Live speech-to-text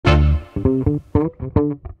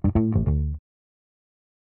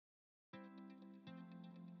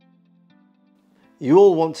You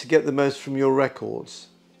all want to get the most from your records.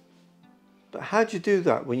 But how do you do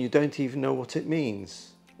that when you don't even know what it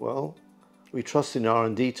means? Well, we trust in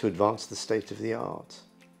R&D to advance the state of the art.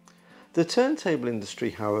 The turntable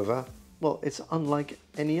industry, however, well, it's unlike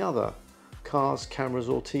any other. Cars, cameras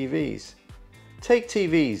or TVs. Take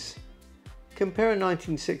TVs. Compare a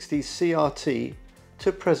 1960s CRT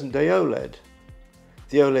to present-day OLED.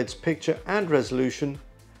 The OLED's picture and resolution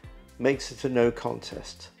makes it a no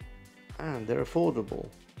contest. And they're affordable.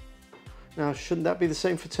 Now, shouldn't that be the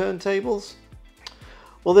same for turntables?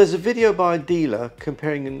 Well, there's a video by a dealer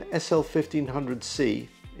comparing an SL1500C,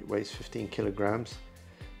 it weighs 15 kilograms,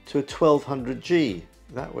 to a 1200G,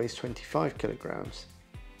 that weighs 25 kilograms.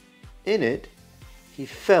 In it, he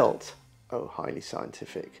felt, oh, highly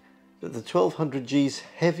scientific, that the 1200G's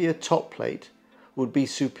heavier top plate would be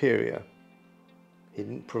superior. He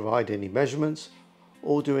didn't provide any measurements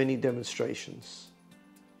or do any demonstrations.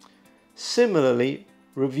 Similarly,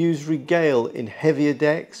 reviews regale in heavier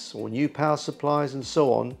decks or new power supplies and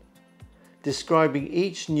so on, describing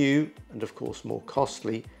each new, and of course more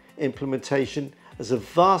costly, implementation as a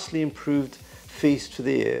vastly improved feast for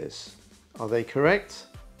the ears. Are they correct?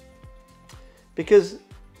 Because,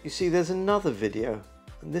 you see, there's another video,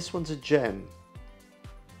 and this one's a gem.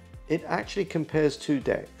 It actually compares two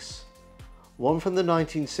decks, one from the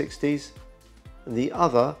 1960s and the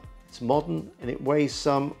other, it's modern and it weighs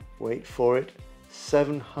some, wait for it,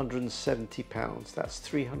 770 pounds, that's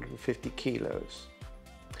 350 kilos.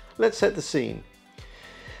 Let's set the scene.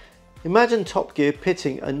 Imagine Top Gear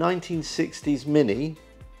pitting a 1960s Mini,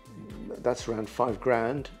 that's around 5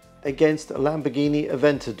 grand, against a Lamborghini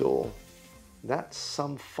Aventador. That's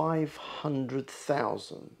some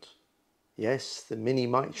 500,000. Yes, the Mini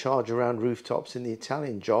might charge around rooftops in the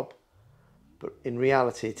Italian job, but in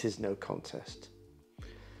reality it is no contest.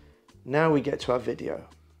 Now we get to our video.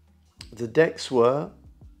 The decks were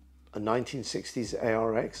a 1960s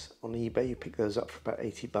ARX, on eBay you pick those up for about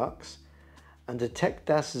 80 bucks, and a Tech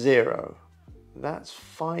Das Zero, that's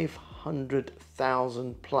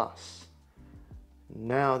 500,000 plus.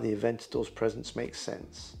 Now the Aventador's presence makes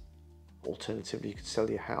sense. Alternatively, you could sell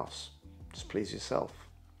your house, just please yourself.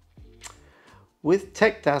 With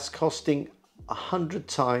Tech Das costing 100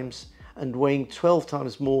 times and weighing 12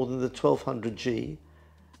 times more than the 1200G,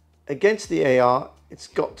 against the AR, it's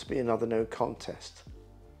got to be another no contest.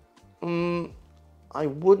 I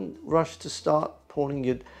wouldn't rush to start pouring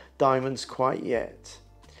your diamonds quite yet.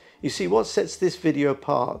 You see, what sets this video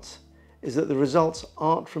apart is that the results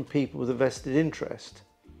aren't from people with a vested interest.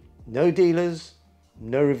 No dealers,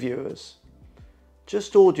 no reviewers.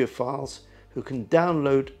 Just audiophiles who can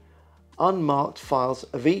download unmarked files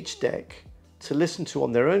of each deck to listen to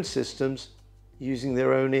on their own systems using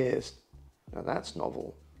their own ears. Now that's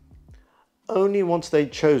novel. Only once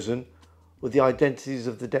they'd chosen were the identities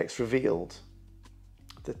of the decks revealed.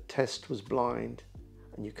 The test was blind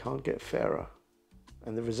and you can't get fairer.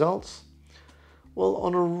 And the results? Well,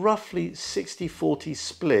 on a roughly 60-40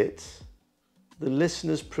 split, the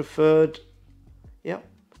listeners preferred, the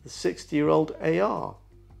 60-year-old AR,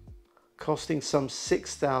 costing some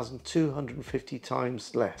 6,250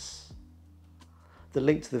 times less. The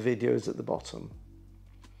link to the video is at the bottom.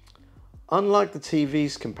 Unlike the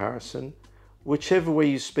TV's comparison, whichever way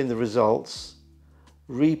you spin the results,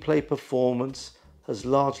 replay performance has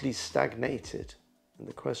largely stagnated, and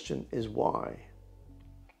the question is why.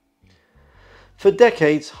 For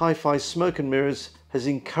decades, Hi-Fi Smoke and Mirrors has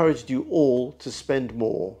encouraged you all to spend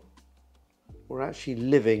more. We're actually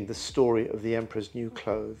living the story of the Emperor's new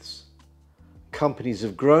clothes. Companies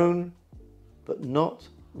have grown, but not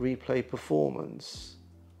replay performance.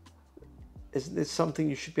 Isn't this something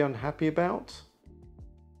you should be unhappy about?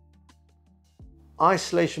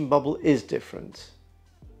 Isolation Bubble is different.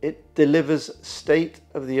 It delivers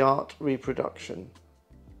state-of-the-art reproduction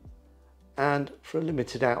and for a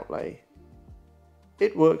limited outlay.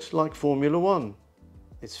 It works like Formula One.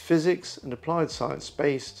 It's physics and applied science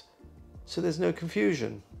based, so there's no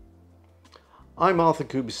confusion. I'm Arthur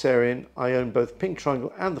Kubisarian. I own both Pink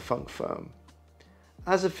Triangle and the Funk Firm.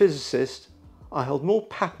 As a physicist, I hold more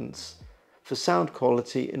patents for sound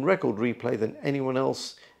quality in record replay than anyone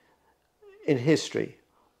else in history,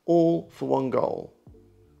 all for one goal,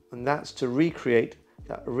 and that's to recreate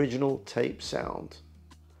that original tape sound,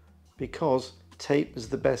 because tape is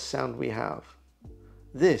the best sound we have.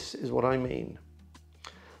 This is what I mean.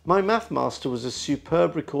 My math master was a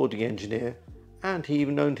superb recording engineer, and he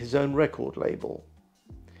even owned his own record label.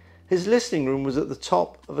 His listening room was at the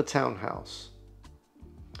top of a townhouse.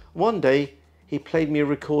 One day he played me a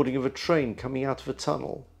recording of a train coming out of a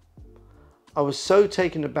tunnel. I was so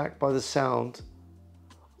taken aback by the sound,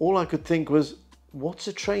 all I could think was, what's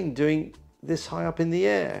a train doing this high up in the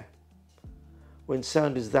air? When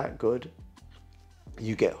sound is that good,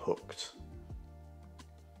 you get hooked.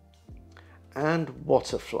 And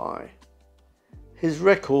what a fly. His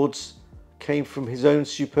records came from his own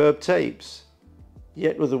superb tapes,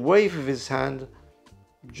 yet with a wave of his hand,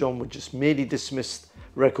 John would just merely dismiss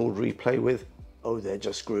record replay with, "Oh, they're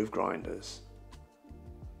just groove grinders."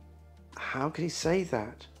 How could he say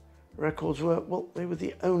that? Records were, well, they were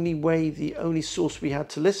the only way, the only source we had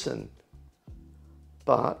to listen.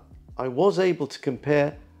 But I was able to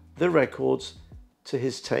compare the records to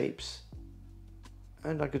his tapes,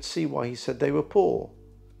 and I could see why he said they were poor.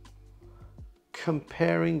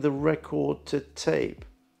 Comparing the record to tape.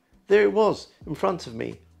 There it was in front of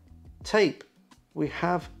me. Tape. We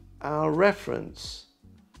have our reference.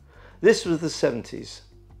 This was the 70s.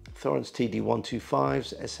 Thorn's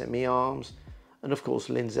TD-125s, SME arms, and of course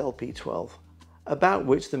Lynn's LP12, about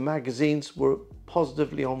which the magazines were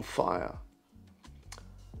positively on fire.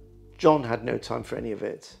 John had no time for any of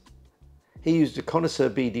it. He used a connoisseur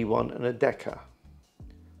BD1 and a Decca.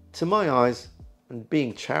 To my eyes, and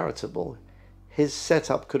being charitable, his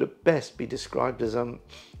setup could at best be described as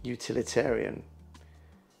utilitarian.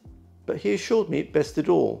 But he assured me it bested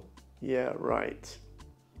all. Yeah, right.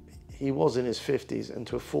 He was in his 50s, and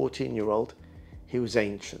to a 14-year-old, he was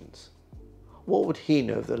ancient. What would he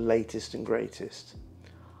know of the latest and greatest?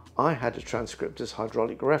 I had a transcript as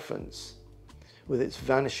hydraulic reference, with its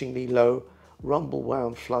vanishingly low rumble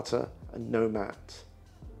wound flutter and no mat.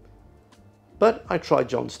 But I tried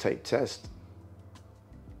John's tape test.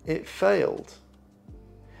 It failed.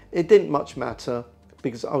 It didn't much matter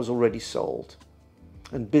because I was already sold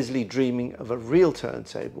and busily dreaming of a real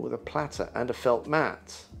turntable with a platter and a felt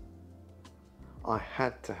mat. I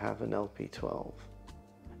had to have an LP12.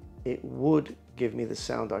 It would give me the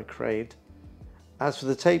sound I craved. As for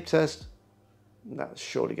the tape test, that's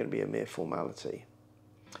surely going to be a mere formality.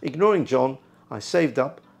 Ignoring John, I saved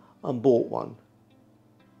up and bought one,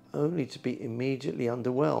 only to be immediately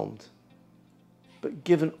underwhelmed. But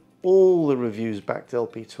given all the reviews backed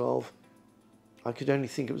LP12, I could only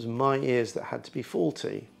think it was my ears that had to be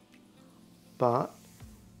faulty. But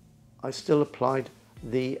I still applied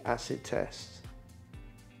the acid test.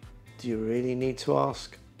 Do you really need to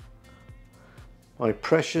ask? My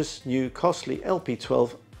precious, new, costly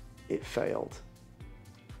LP12, it failed.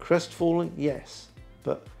 Crestfallen, yes,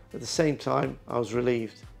 but at the same time, I was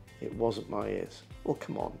relieved it wasn't my ears. Well,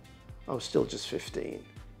 come on, I was still just 15.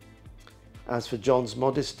 As for John's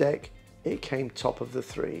modest deck, it came top of the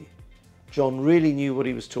three. John really knew what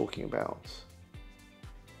he was talking about.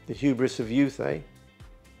 The hubris of youth, eh?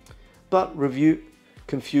 But review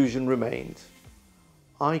confusion remained.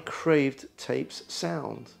 I craved tape's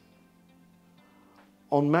sound.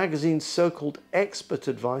 On magazine's so-called expert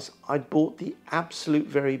advice, I'd bought the absolute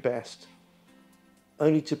very best,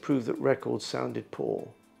 only to prove that records sounded poor.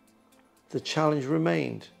 The challenge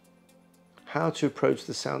remained, how to approach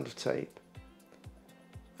the sound of tape.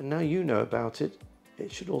 And now you know about it,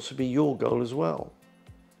 it should also be your goal as well.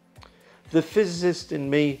 The physicist in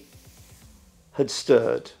me had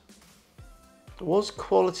stirred. Was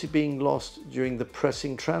quality being lost during the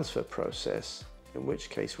pressing transfer process, in which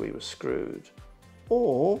case we were screwed?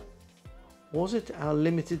 Or was it our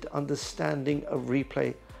limited understanding of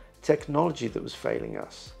replay technology that was failing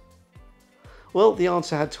us? Well, the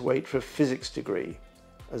answer had to wait for a physics degree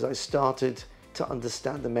as I started to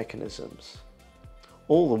understand the mechanisms.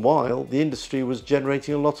 All the while, the industry was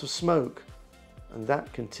generating a lot of smoke, and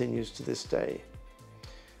that continues to this day.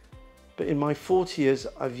 But in my 40 years,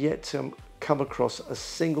 I've yet to come across a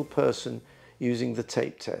single person using the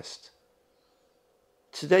tape test.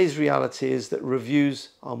 Today's reality is that reviews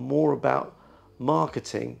are more about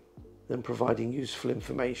marketing than providing useful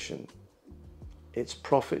information. It's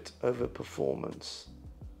profit over performance.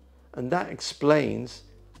 And that explains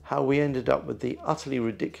how we ended up with the utterly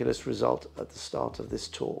ridiculous result at the start of this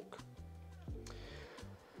talk.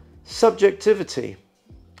 Subjectivity.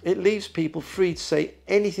 It leaves people free to say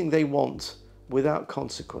anything they want without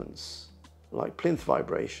consequence, like plinth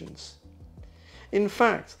vibrations. In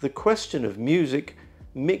fact, the question of music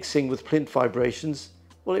mixing with plinth vibrations,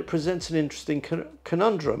 well, it presents an interesting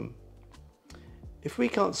conundrum. If we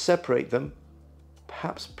can't separate them,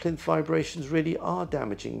 perhaps plinth vibrations really are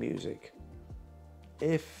damaging music.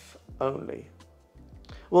 If only.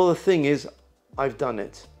 Well, the thing is, I've done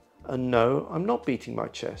it. And no, I'm not beating my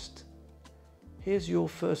chest. Here's your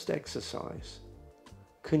first exercise.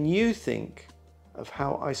 Can you think of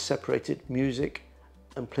how I separated music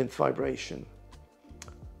and plinth vibration?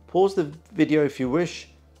 Pause the video if you wish,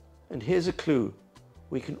 and here's a clue.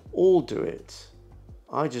 We can all do it.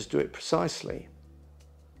 I just do it precisely.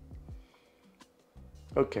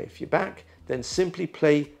 Okay, if you're back, then simply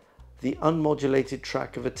play the unmodulated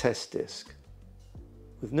track of a test disc.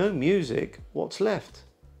 With no music, what's left?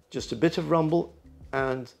 Just a bit of rumble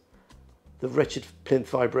and the wretched plinth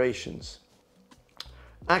vibrations.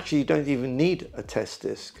 Actually, you don't even need a test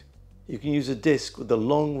disc. You can use a disc with a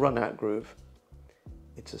long run-out groove.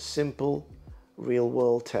 It's a simple,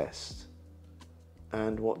 real-world test.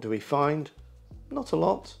 And what do we find? Not a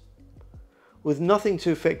lot. With nothing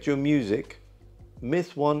to affect your music,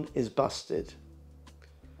 myth 1 is busted.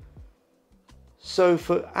 So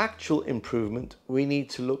for actual improvement, we need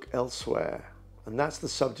to look elsewhere, and that's the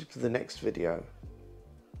subject of the next video.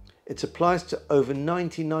 It applies to over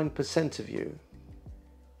 99% of you.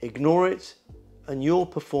 Ignore it and your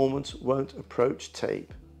performance won't approach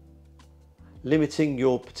tape, limiting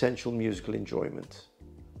your potential musical enjoyment.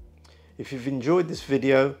 If you've enjoyed this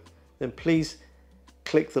video, then please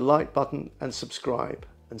click the like button and subscribe,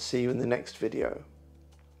 and see you in the next video.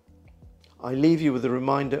 I leave you with a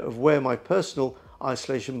reminder of where my personal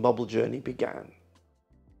isolation bubble journey began.